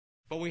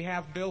but we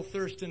have Bill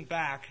Thurston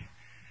back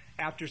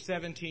after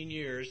 17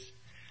 years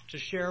to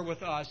share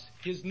with us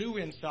his new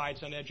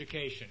insights on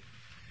education.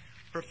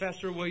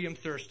 Professor William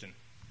Thurston.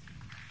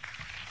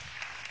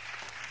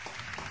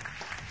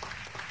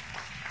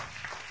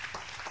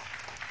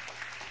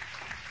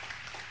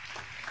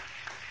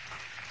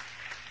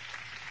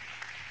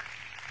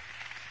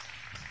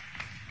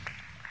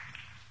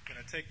 I'm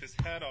going to take this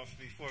hat off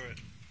before it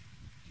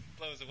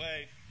blows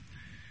away.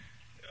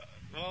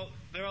 Well,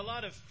 there are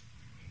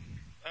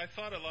I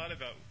thought a lot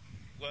about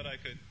what I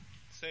could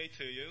say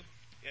to you,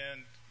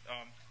 and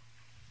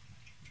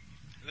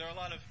there are a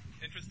lot of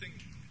interesting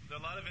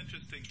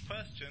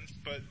questions,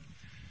 but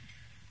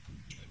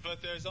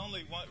there's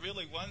only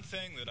really one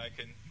thing that I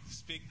can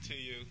speak to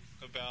you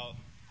about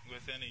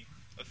with any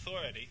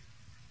authority.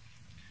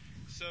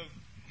 So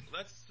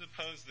let's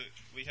suppose that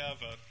we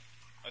have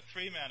a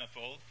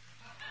three-manifold,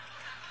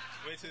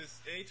 which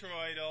is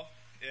atoroidal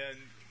and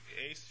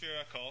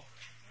aspherical,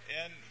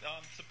 and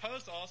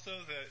suppose also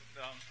that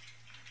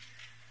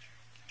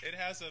it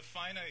has a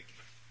finite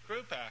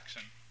group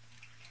action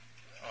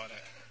on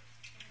it.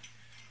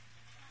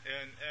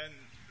 And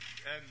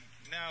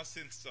now,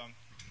 since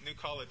New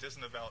College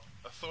isn't about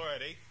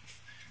authority,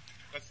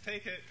 let's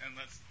take it and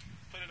let's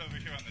put it over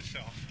here on the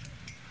shelf.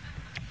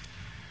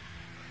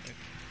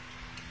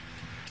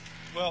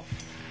 Well,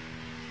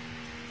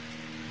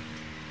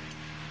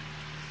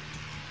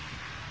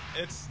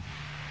 it's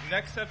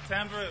next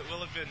September. It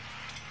will have been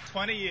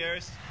 20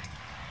 years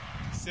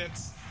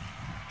since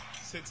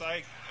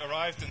I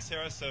arrived in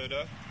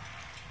Sarasota,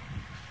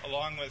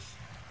 along with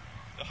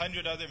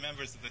 100 other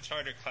members of the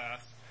charter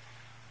class.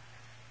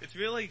 It's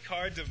really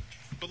hard to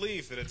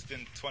believe that it's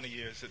been 20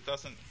 years. It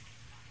doesn't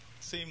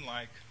seem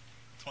like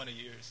 20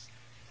 years.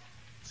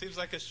 It seems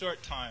like a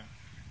short time.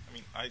 I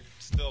mean, I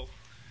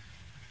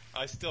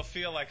still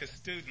feel like a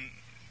student.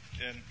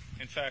 And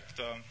in fact,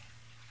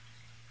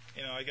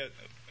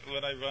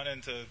 when I run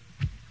into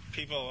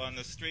people on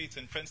the streets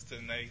in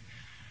Princeton, they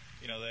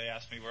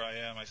ask me where I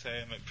am. I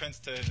say I'm at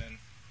Princeton, and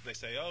they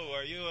say, "Oh,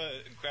 are you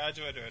a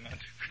graduate or an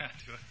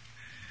undergraduate?"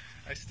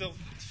 I still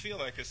feel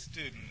like a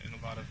student in a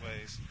lot of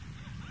ways.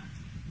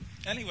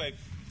 Anyway,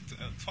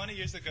 20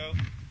 years ago,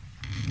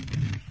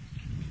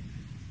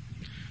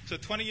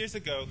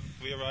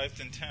 we arrived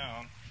in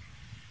town.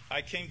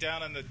 I came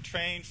down on the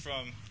train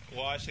from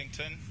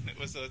Washington. It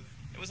was a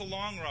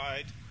long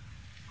ride.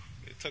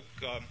 It took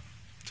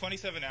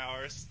 27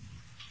 hours,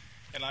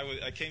 and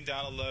I came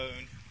down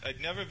alone. I'd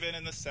never been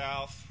in the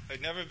South.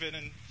 I'd never been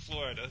in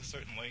Florida,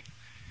 certainly,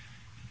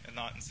 and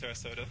not in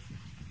Sarasota.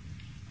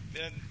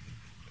 And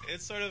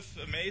it's sort of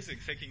amazing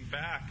thinking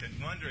back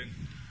and wondering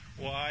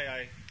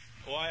why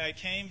I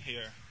came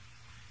here.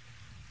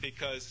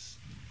 Because,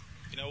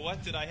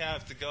 what did I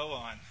have to go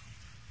on?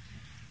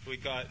 We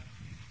got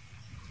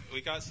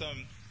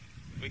some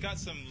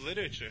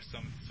literature,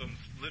 some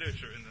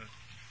literature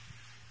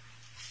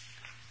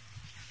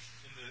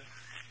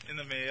in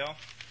the mail.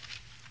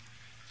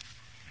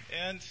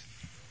 And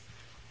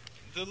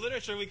the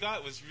literature we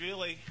got was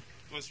really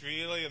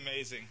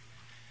amazing.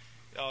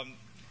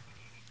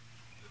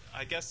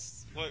 I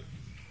guess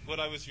what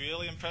I was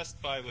really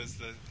impressed by was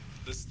the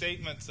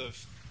statements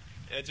of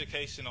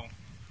educational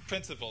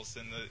principles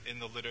in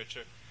the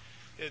literature.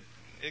 It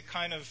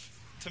kind of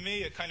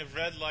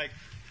read like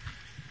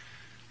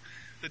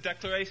the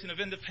Declaration of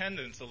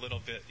Independence a little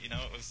bit.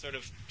 It was sort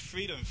of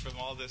freedom from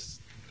all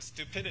this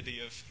stupidity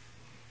of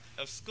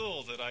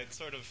school that I'd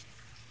sort of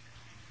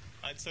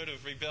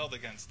rebelled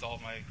against all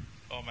my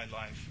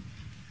life.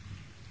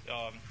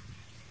 I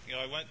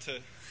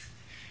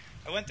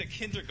went to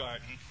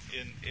kindergarten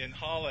in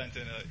Holland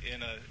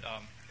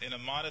in a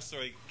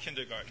Montessori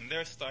kindergarten.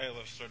 Their style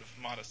of sort of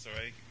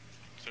Montessori,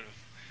 sort of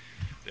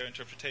their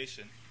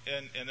interpretation.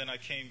 And then I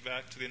came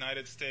back to the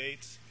United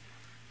States,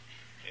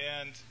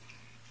 and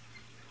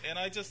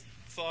I just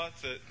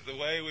thought that the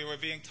way we were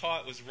being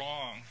taught was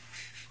wrong.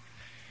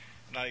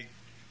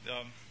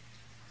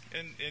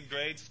 And in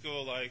grade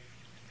school, I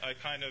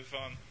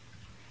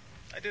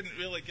didn't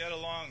really get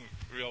along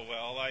real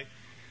well. I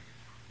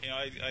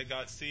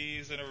got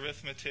C's in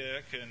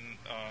arithmetic and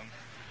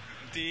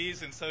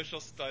D's in social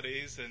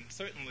studies, and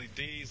certainly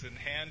D's in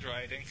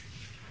handwriting.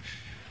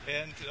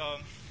 And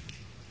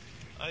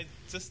I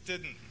just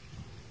didn't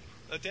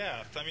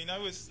adapt. I mean, I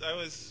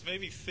was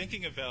maybe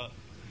thinking about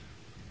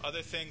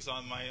other things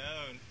on my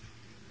own,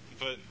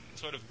 but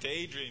sort of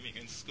daydreaming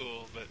in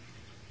school, but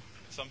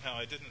somehow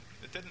it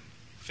didn't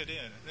fit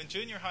in. And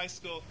junior high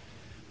school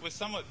was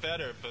somewhat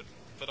better, but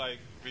I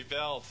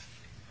rebelled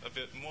a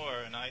bit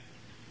more, and I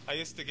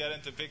used to get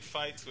into big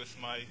fights with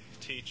my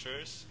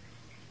teachers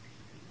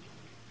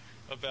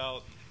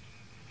about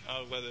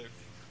whether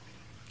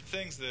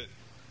things that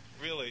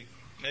really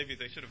maybe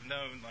they should have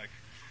known, like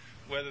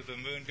whether the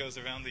moon goes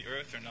around the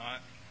earth or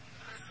not.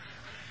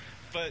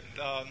 But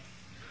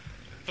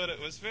it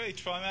was very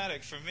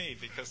traumatic for me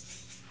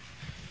because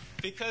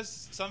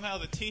somehow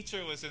the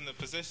teacher was in the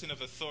position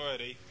of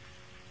authority,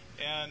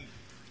 and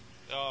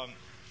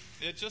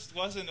it just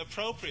wasn't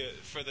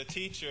appropriate for the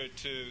teacher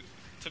to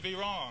be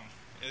wrong.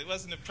 It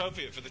wasn't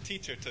appropriate for the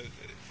teacher to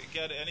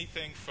get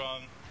anything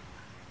from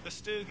the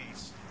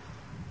students,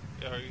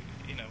 or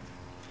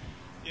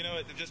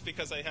just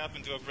because I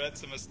happened to have read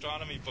some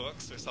astronomy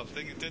books or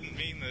something, it didn't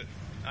mean that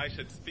I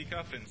should speak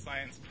up in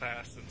science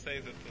class and say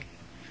that the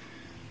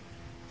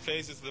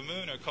phases of the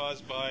moon are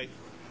caused by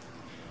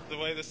the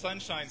way the sun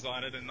shines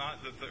on it and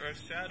not that the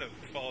Earth's shadow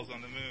falls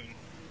on the moon.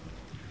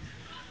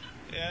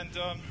 And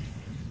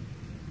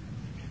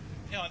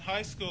in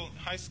high school,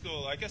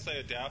 I guess I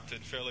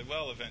adapted fairly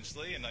well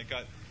eventually, and I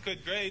got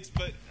good grades,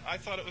 but I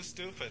thought it was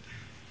stupid.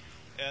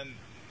 And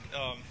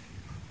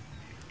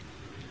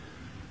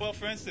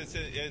for instance,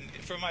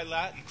 for my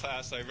Latin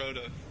class, I wrote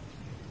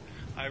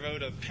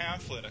a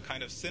pamphlet, a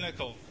kind of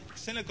cynical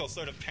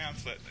sort of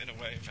pamphlet in a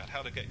way about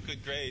how to get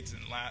good grades in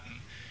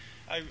Latin.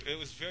 It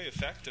was very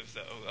effective,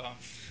 though.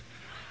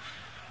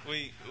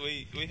 We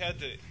had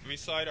to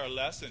recite our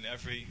lesson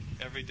every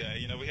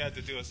day. We had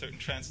to do a certain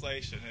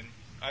translation, and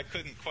I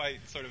couldn't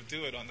quite sort of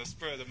do it on the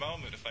spur of the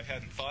moment if I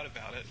hadn't thought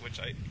about it, which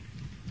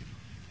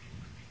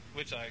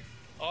I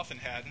often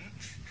hadn't.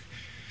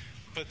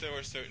 But there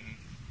were certain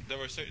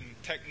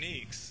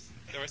techniques.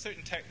 There were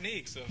certain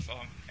techniques of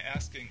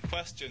asking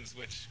questions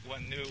which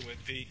one knew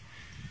would be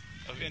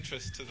of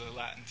interest to the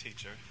Latin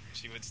teacher.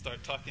 She would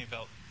start talking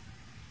about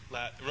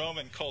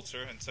Roman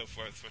culture and so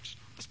forth, which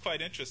was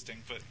quite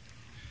interesting. But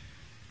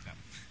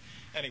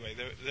anyway,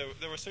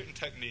 there were certain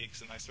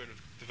techniques, and I sort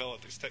of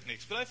developed these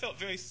techniques. But I felt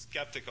very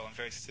skeptical and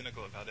very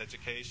cynical about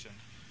education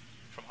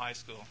from high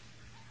school,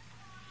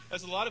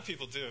 as a lot of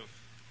people do.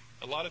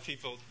 A lot of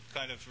people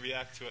kind of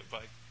react to it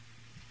by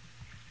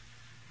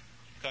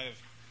kind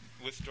of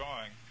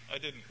withdrawing. I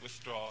didn't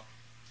withdraw,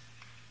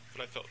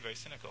 but I felt very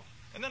cynical.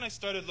 And then I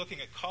started looking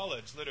at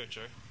college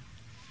literature,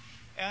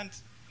 and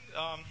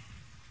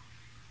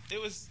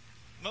it was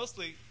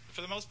mostly,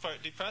 for the most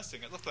part,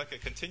 depressing. It looked like a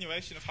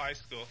continuation of high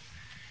school.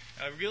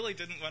 I really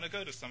didn't want to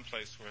go to some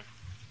place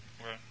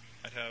where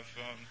I'd have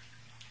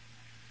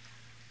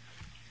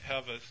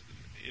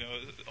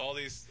all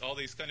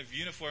these kind of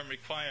uniform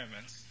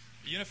requirements,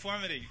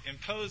 uniformity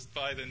imposed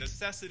by the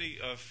necessity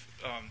of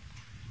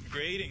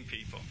grading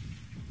people.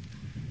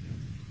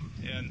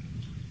 And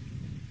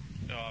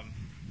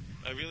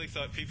I really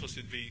thought people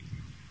should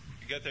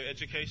get their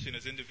education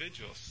as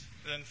individuals.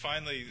 And then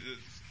finally,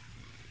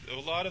 a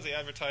lot of the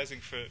advertising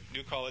for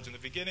New College in the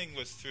beginning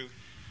was through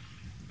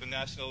the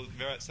National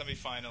Merit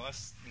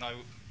Semifinalists, and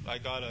I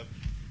got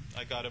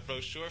a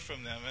brochure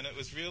from them, and it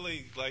was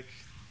really like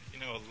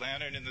a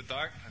lantern in the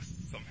darkness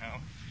somehow.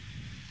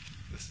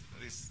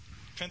 These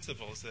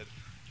principles that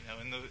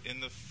in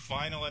the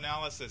final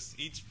analysis,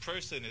 each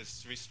person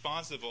is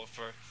responsible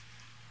for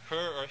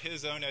her or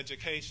his own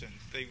education.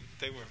 They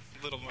were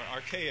a little more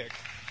archaic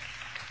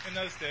in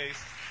those days.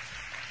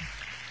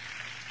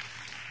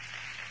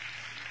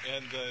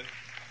 And the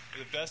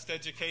best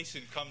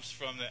education comes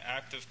from the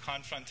active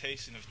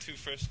confrontation of two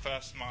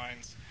first-class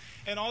minds,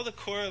 and all the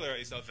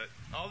corollaries of it.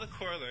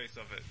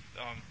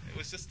 It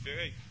was just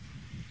very,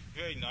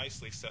 very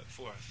nicely set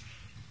forth.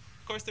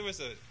 Of course, there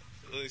was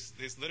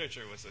this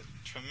literature was a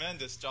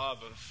tremendous job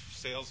of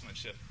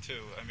salesmanship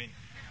too. I mean,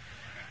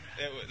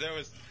 there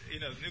was,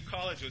 New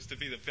College was to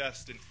be the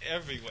best in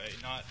every way,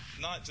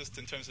 not just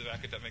in terms of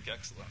academic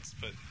excellence,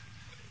 but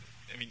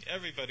I mean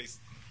everybody's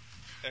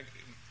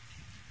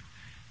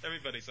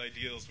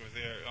ideals were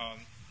there.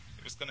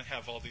 It was going to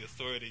have all the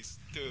authorities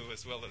too,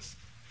 as well as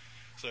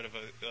sort of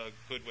a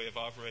good way of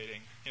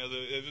operating.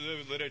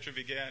 The literature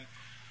began.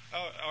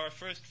 Our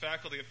first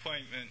faculty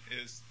appointment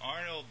is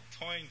Arnold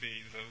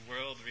Toynbee, the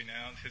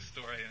world-renowned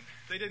historian.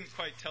 They didn't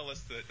quite tell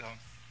us that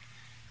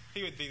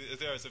he would be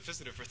there as a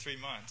visitor for 3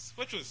 months,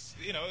 which was,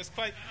 it was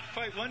quite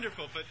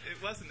wonderful, but it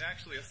wasn't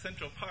actually a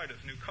central part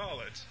of New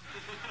College.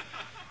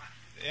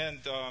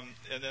 And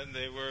then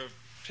there were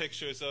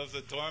pictures of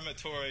the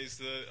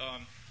dormitories.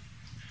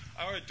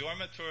 Our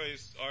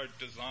dormitories are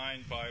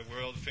designed by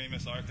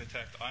world-famous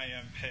architect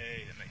I.M.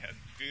 Pei, and they had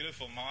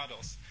beautiful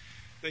models.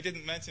 They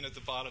didn't mention at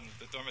the bottom that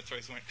the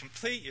dormitories weren't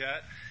complete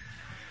yet,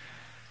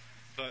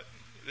 but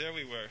there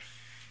we were.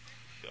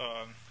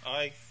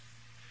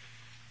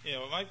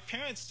 My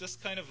parents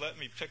just kind of let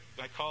me pick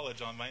my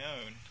college on my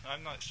own.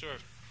 I'm not sure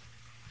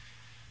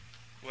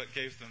what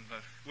gave them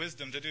the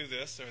wisdom to do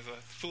this, or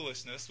the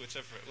foolishness,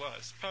 whichever it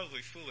was.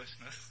 Probably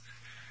foolishness.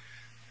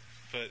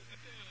 But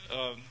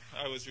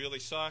I was really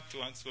shocked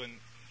once when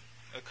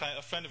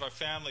a friend of our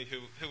family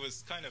who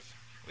was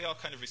we all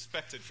kind of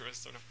respected for his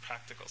sort of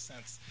practical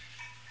sense.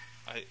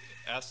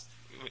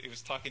 He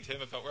was talking to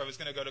him about where I was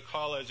going to go to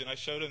college, and I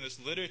showed him this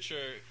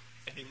literature,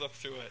 and he looked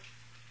through it,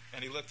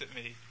 and he looked at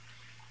me,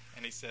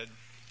 and he said,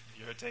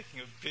 "You're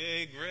taking a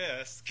big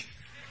risk."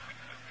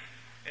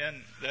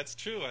 And that's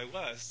true, I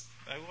was.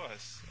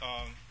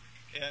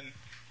 And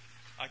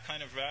I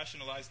kind of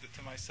rationalized it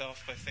to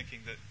myself by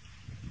thinking that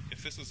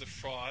if this was a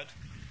fraud,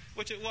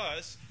 which it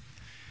was,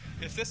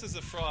 if this is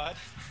a fraud,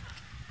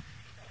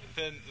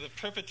 then the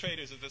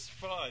perpetrators of this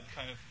fraud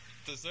kind of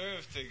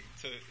deserve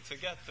to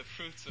get the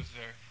fruits of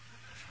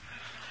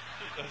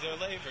their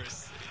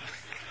labors.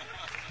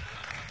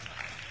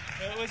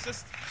 It was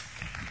just,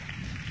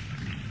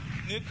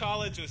 New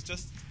College was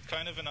just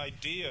kind of an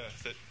idea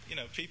that,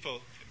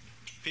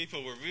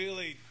 people were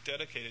really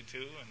dedicated to,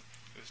 and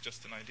it was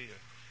just an idea.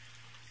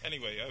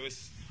 Anyway, I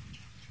was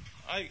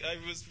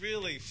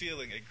really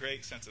feeling a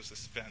great sense of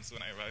suspense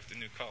when I arrived in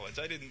New College.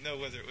 I didn't know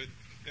whether it would,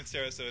 in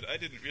Sarasota, I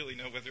didn't really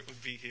know whether it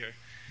would be here.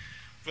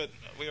 But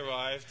we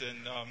arrived,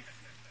 and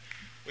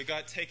we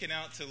got taken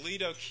out to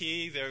Lido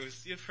Key.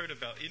 You've heard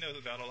about, you know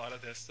about a lot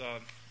of this.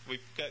 We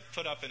got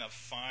put up in a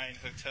fine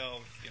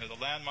hotel, the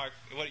landmark,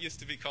 what used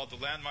to be called the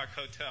Landmark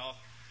Hotel.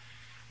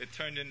 It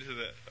turned into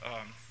the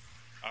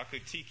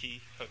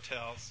Akutiki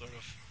Hotel, sort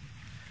of.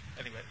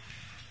 Anyway,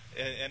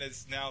 and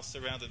it's now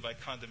surrounded by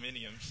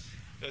condominiums.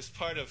 As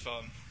part of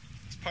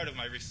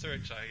my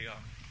research, I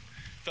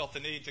felt the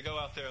need to go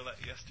out there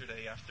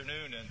yesterday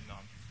afternoon and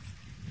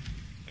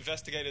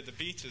investigated the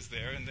beaches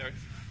there. And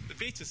the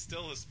beach is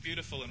still as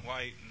beautiful and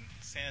white and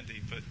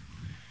sandy, but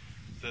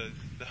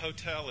the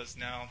hotel is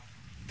now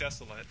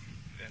desolate,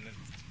 and it's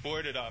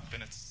boarded up,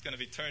 and it's going to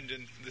be turned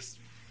in. This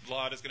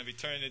lot is going to be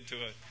turned into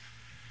a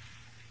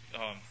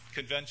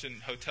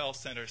convention hotel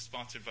center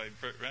sponsored by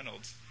Burt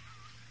Reynolds.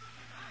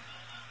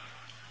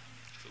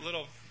 It's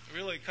a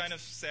really kind of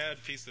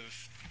sad piece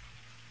of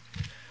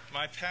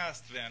my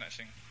past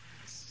vanishing.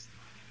 It's,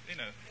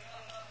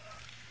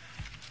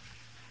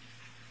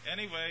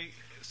 Anyway,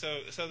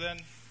 so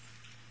then,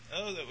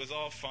 that was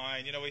all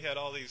fine. We had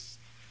all these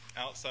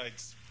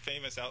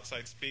famous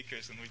outside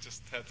speakers, and we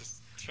just had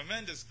this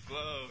tremendous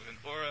glow and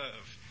aura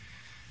of,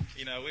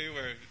 we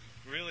were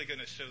really going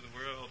to show the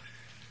world.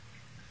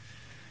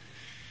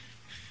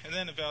 And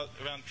then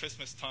around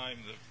Christmas time,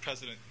 the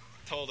president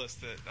told us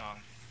that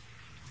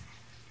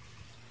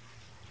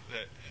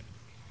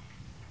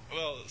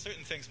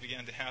certain things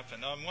began to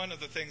happen. One of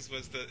the things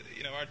was that,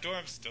 our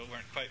dorms still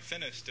weren't quite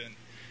finished,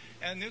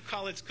 and New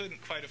College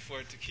couldn't quite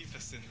afford to keep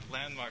us in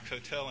Landmark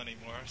Hotel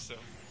anymore. So,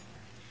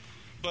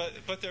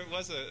 but there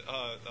was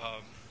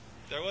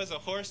a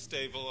horse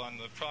stable on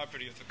the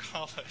property of the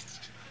college,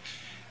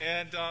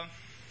 and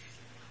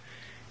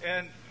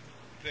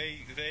they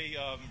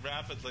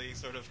rapidly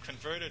sort of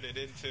converted it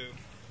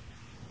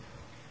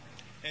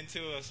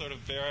into a sort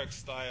of barrack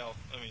style.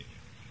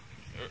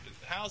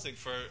 Housing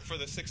for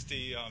the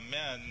 60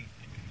 men,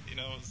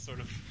 sort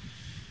of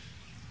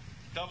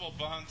double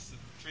bunks,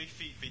 3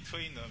 feet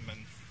between them,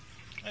 and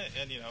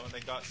they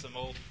got some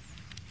old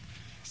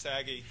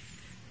saggy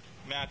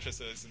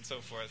mattresses and so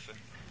forth, and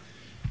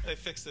they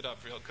fixed it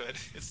up real good.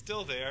 It's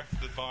still there,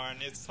 the barn.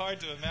 It's hard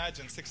to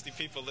imagine 60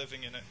 people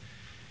living in it.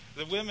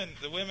 The women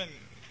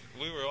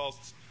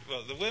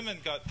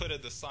got put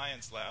in the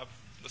science lab.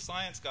 The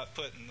science got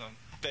put in the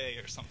bay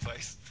or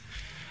someplace.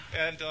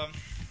 And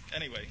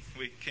anyway,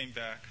 we came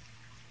back.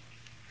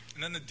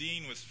 And then the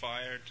dean was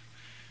fired.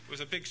 It was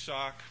a big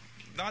shock.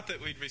 Not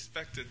that we'd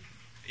respected,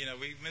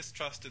 we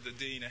mistrusted the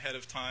dean ahead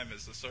of time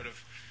as a sort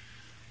of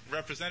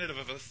representative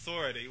of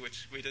authority,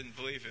 which we didn't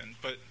believe in.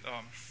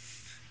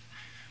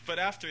 But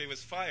after he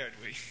was fired,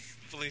 we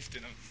believed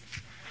in him.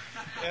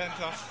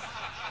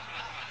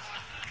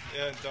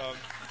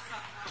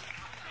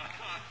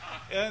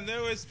 And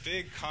there was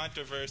big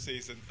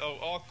controversies and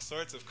all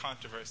sorts of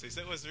controversies.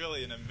 It was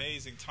really an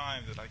amazing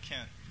time that I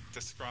can't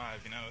describe.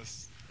 It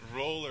was a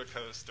roller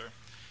coaster.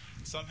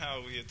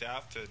 Somehow we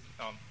adapted.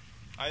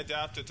 I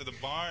adapted to the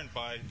barn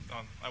by,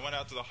 I went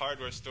out to the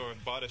hardware store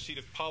and bought a sheet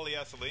of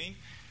polyethylene,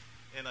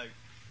 and I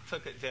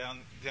took it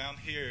down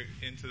here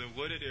into the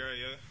wooded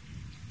area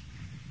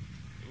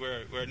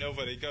where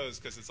nobody goes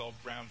because it's all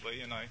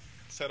brambly, and I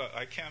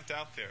camped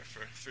out there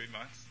for 3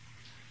 months,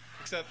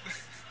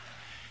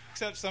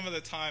 except some of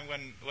the time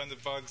when the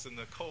bugs and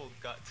the cold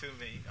got to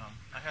me.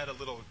 I had a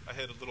little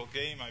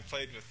game I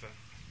played with the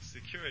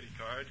security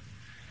guard.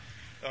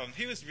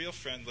 He was real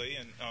friendly,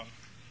 and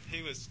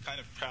he was kind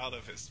of proud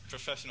of his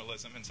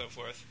professionalism and so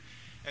forth.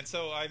 And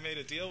so I made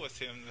a deal with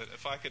him that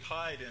if I could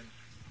hide in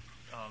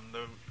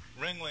the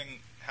Ringling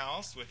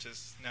house, which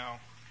is now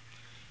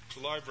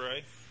the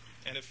library,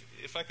 and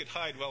if I could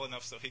hide well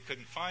enough so he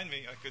couldn't find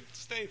me, I could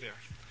stay there.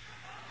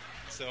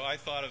 So I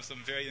thought of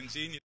some very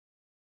ingenious